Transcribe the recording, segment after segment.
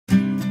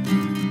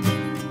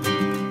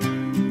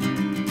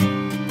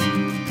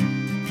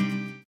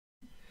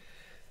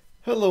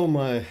Hello,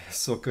 my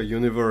soccer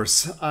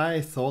universe. I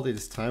thought it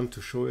is time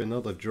to show you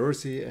another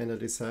jersey, and I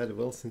decided,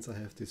 well, since I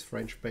have this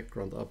French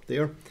background up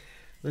there,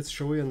 let's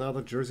show you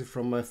another jersey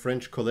from my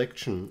French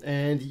collection.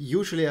 And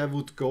usually I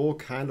would go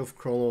kind of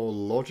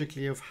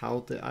chronologically of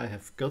how I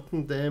have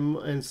gotten them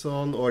and so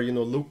on, or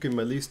look in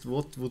my list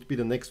what would be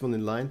the next one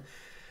in line.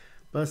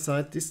 But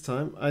aside this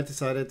time, I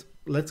decided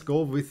let's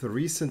go with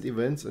recent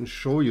events and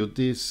show you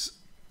this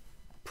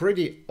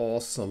pretty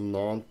awesome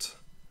Nantes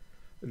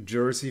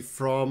jersey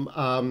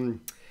from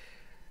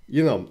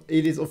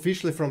it is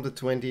officially from the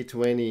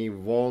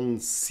 2021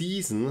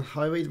 season.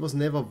 However, it was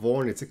never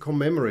worn. It's a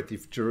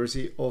commemorative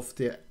jersey of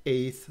their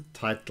 8th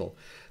title.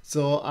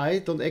 So I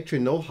don't actually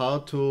know how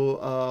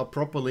to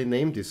properly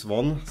name this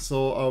one.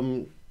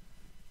 So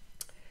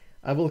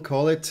I will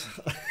call it.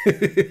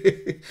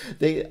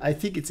 I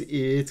think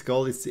it's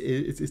called. It's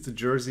the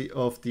jersey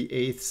of the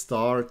 8th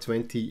star.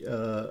 20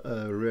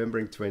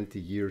 remembering 20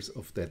 years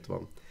of that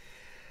one.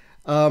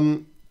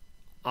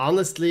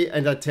 Honestly,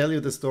 and I tell you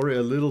the story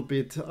a little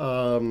bit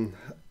in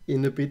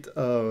a bit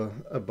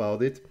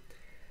about it.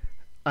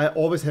 I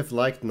always have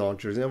liked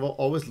Nantes jersey. I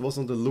always was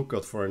on the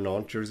lookout for a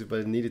Nantes jersey, but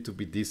it needed to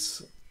be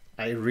this.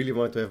 I really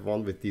wanted to have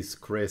one with this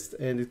crest,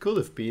 and it could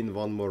have been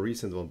one more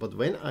recent one. But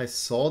when I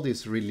saw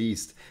this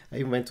released, I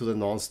even went to the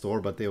Nantes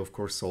store, but they of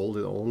course sold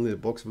it. Only the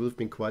box would have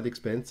been quite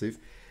expensive.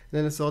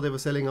 Then I saw they were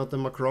selling out the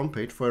Macron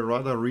page for a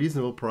rather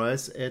reasonable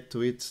price. Add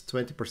to it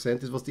 20%.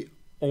 This was the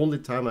only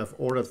time I've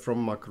ordered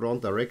from Macron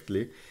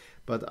directly,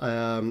 but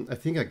I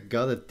think I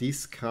got a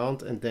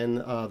discount, and then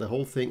the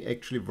whole thing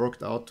actually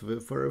worked out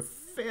for a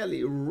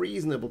fairly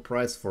reasonable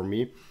price for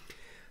me,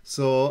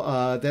 so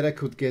that I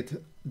could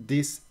get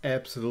this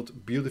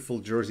absolute beautiful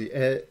jersey,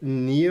 a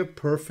near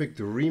perfect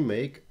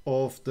remake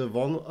of the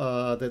one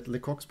that Le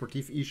Coq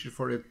Sportif issued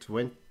for the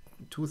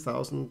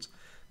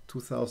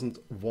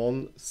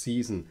 2001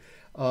 season.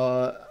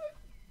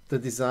 The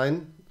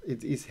design,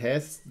 it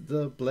has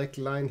the black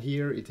line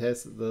here. It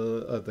has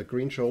the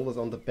green shoulders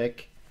on the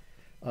back.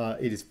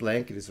 It is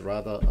blank. It is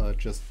rather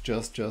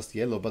just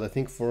yellow. But I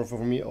think for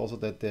me also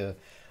that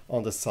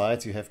on the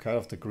sides you have kind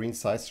of the green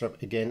side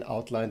strap again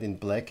outlined in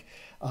black.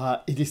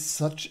 It is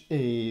such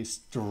a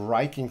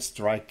striking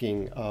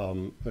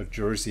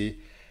jersey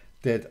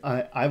that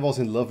I was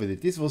in love with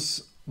it. This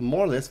was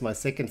more or less my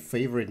second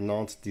favorite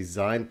Nantes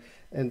design,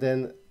 and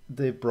then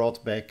they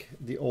brought back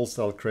the old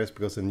style crest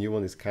because the new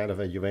one is kind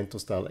of a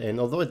Juventus style. And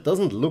although it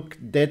doesn't look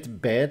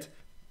that bad,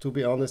 to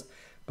be honest,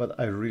 but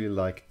I really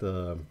like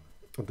the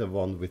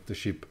one with the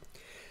ship.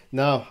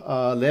 Now,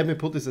 let me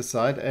put this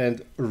aside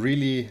and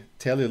really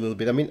tell you a little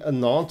bit. I mean,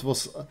 Nantes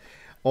was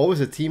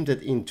always a team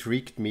that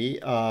intrigued me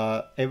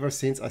ever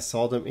since I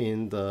saw them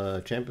in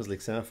the Champions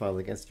League semifinal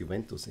against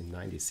Juventus in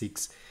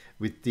 '96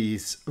 with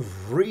these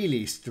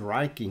really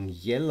striking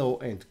yellow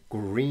and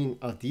green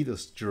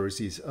Adidas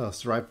jerseys,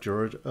 striped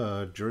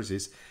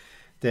jerseys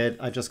that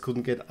I just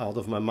couldn't get out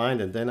of my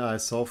mind. And then I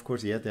saw, of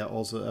course, yeah, they're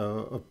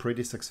also a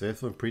pretty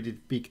successful and pretty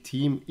big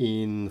team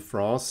in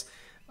France.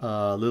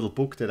 A little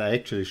book that I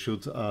actually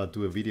should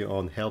do a video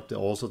on helped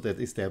also that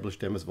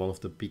established them as one of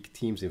the big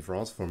teams in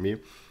France for me,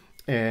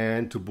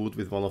 and to boot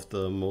with one of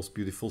the most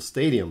beautiful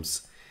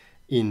stadiums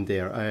in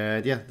there.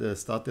 And yeah, the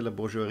Stade de la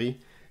Bourgeoisie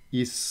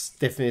is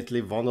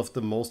definitely one of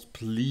the most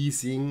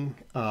pleasing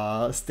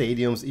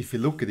stadiums if you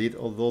look at it,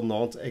 although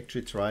Nantes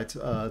actually tried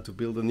to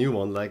build a new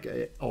one like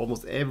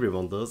almost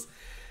everyone does.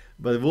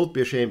 But it would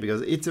be a shame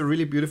because it's a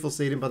really beautiful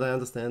stadium, but I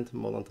understand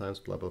modern times,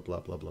 blah, blah, blah,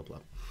 blah, blah,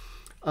 blah.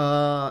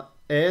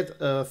 Add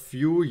a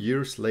few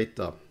years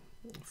later,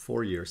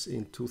 4 years,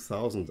 in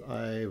 2000,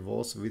 I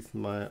was with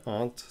my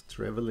aunt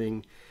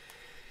traveling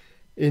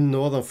in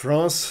northern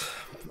France.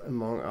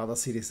 Among other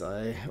cities,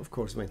 I, of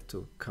course, went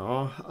to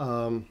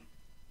Caen.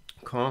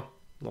 Caen.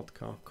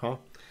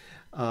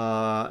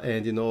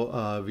 And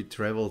we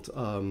traveled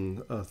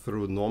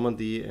through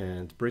Normandy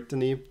and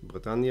Bretagne,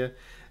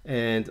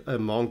 and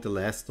among the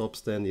last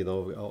stops, then we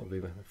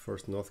went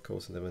first north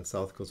coast and then went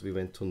south coast. We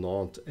went to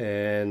Nantes,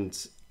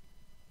 and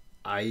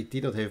I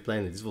did not have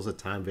planned. This was a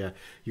time where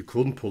you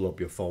couldn't pull up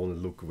your phone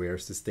and look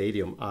where's the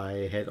stadium.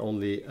 I had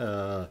only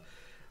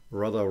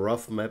rather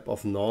rough map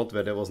of Nantes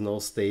where there was no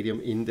stadium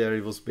in there.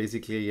 It was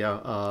basically,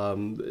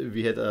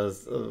 we had a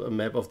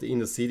map of the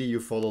inner city.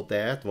 You follow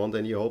that one,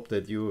 then you hope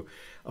that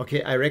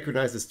okay, I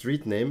recognize the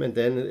street name, and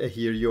then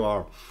here you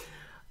are.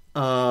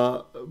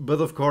 But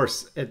of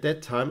course, at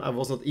that time, I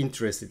was not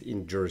interested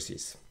in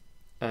jerseys.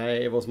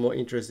 I was more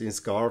interested in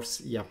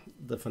scarves. Yeah,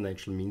 the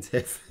financial means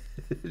have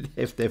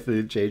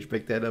definitely changed.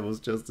 Back then, I was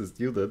just a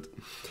student.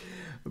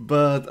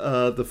 But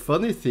the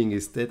funny thing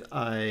is that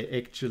I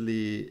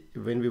actually,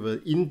 when we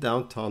were in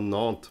downtown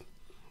Nantes,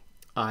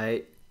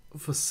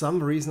 for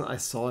some reason, I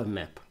saw a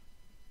map.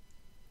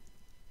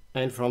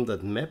 And from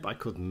that map, I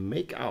could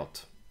make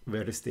out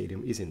where the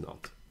stadium is in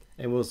Nantes.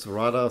 It was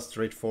rather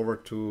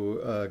straightforward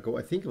to go,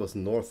 I think it was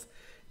north.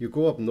 You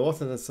go up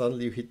north and then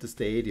suddenly you hit the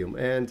stadium.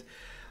 And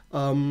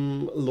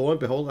Lo and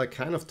behold, I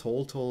kind of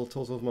told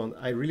someone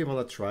I really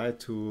want to try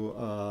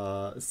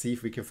to see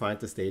if we can find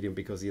the stadium,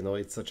 because you know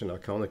it's such an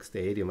iconic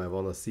stadium. I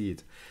want to see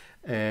it,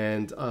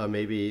 and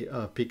maybe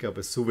pick up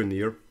a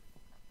souvenir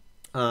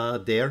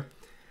there.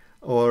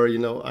 Or, you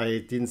know, I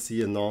didn't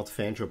see a Nantes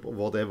fan shop or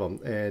whatever.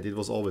 And it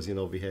was always, you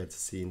know, we had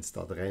seen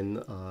Stade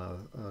Rennes.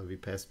 We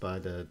passed by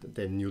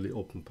the newly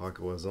opened Parc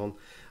Roison.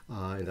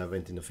 And I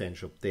went in a fan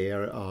shop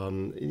there.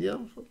 Yeah,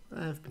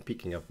 I have been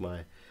picking up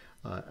my...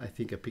 I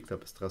think I picked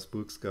up a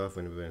Strasbourg scarf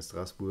when we were in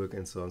Strasbourg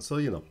and so on. So,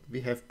 you know,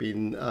 we have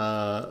been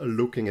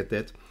looking at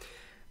that.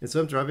 And so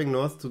I'm driving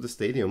north to the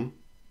stadium.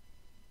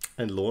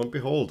 And lo and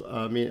behold,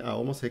 I mean, I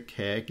almost had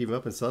give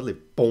up, and suddenly,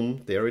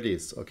 boom, there it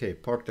is. Okay,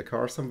 park the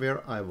car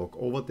somewhere. I walk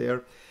over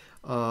there.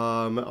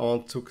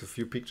 I took a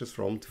few pictures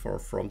from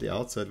the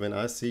outside. When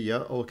I see,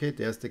 yeah, okay,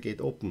 there's the gate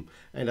open.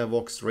 And I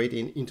walk straight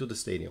into the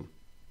stadium.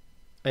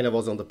 And I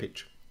was on the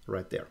pitch,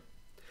 right there.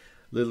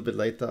 A little bit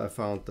later, I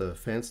found the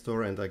fan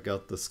store, and I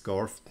got the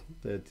scarf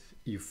that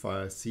if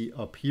I see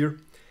up here,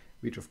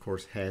 which of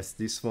course has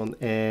this one.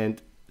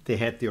 And they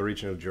had the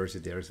original jersey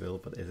there as well,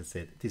 but as I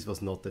said, this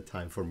was not the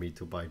time for me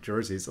to buy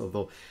jerseys,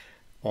 although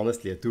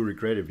honestly I do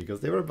regret it,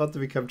 because they were about to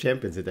become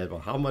champions in that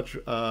one.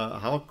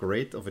 How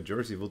great of a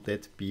jersey would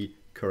that be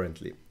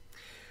currently?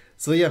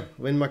 So yeah,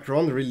 when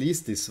Macron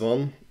released this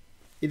one,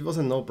 it was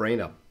a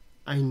no-brainer.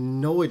 I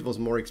know it was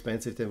more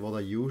expensive than what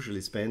I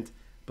usually spend,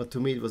 but to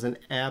me it was an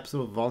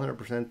absolute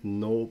 100%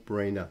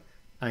 no-brainer.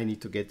 I need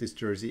to get this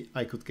jersey.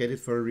 I could get it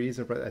for a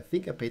reasonable price. I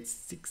think I paid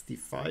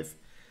 65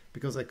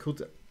 because I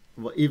could...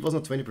 Well, it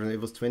wasn't 20%,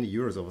 it was 20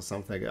 euros or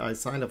something. I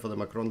signed up for the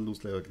Macron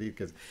newsletter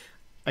because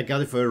I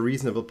got it for a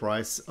reasonable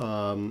price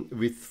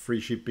with free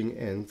shipping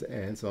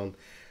and so on.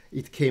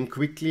 It came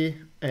quickly,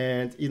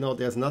 and you know,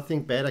 there's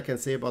nothing bad I can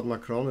say about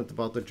Macron and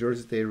about the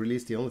jerseys they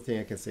released. The only thing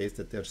I can say is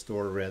that their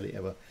store rarely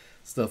ever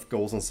stuff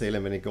goes on sale,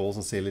 and when it goes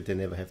on sale, they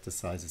never have the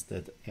sizes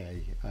that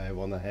I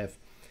want to have.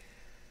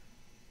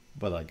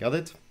 But I got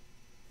it,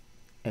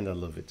 and I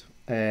love it.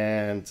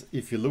 And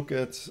if you look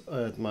at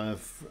my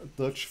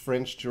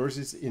Dutch-French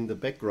jerseys in the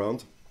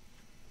background,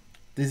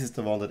 this is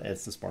the one that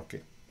adds the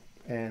sparkle.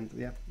 And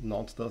yeah,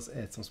 Nantes does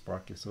add some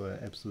sparkle, so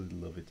I absolutely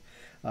love it.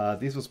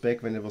 This was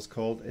back when it was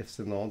called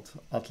FC Nantes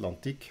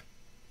Atlantique.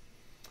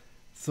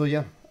 So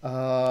yeah,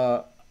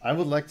 I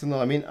would like to know,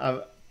 I mean,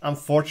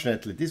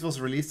 unfortunately, this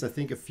was released, I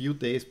think, a few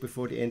days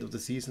before the end of the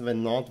season,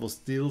 when Nantes was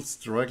still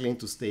struggling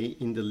to stay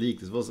in the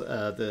league. This was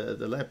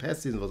the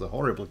past season was a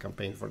horrible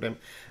campaign for them,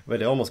 where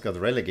they almost got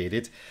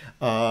relegated.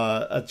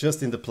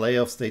 Just in the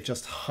playoffs, they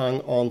just hung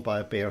on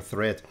by a bare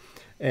thread.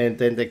 And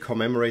then they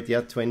commemorate, yeah,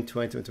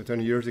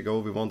 20 years ago,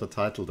 we won the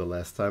title the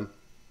last time.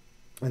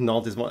 And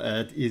Nantes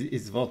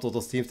is one of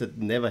those teams that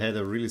never had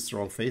a really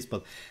strong face,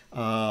 but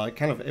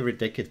kind of every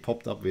decade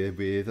popped up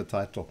with a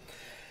title.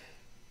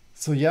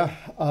 So yeah,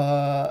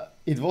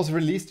 it was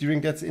released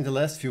in the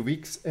last few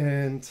weeks,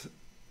 and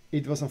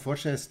it was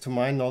unfortunately, to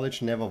my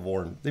knowledge, never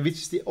worn, which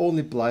is the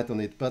only blight on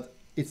it, but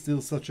it's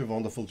still such a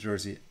wonderful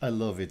jersey. I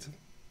love it.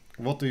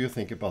 What do you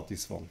think about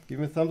this one? Give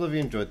me a thumbs up if you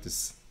enjoyed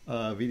this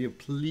video.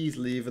 Please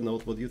leave a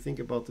note what you think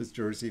about this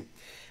jersey.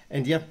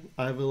 And yeah,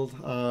 I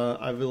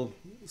will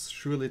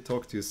surely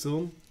talk to you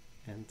soon,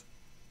 and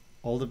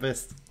all the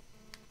best.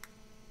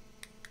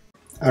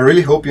 I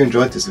really hope you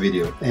enjoyed this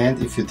video,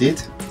 and if you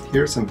did,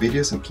 here are some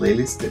videos and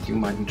playlists that you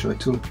might enjoy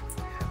too.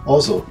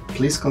 Also,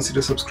 please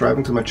consider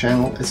subscribing to my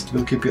channel, as it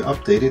will keep you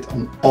updated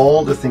on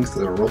all the things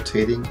that are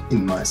rotating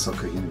in my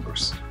soccer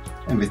universe.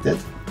 And with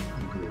that,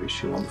 I'm going to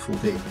wish you a wonderful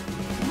day.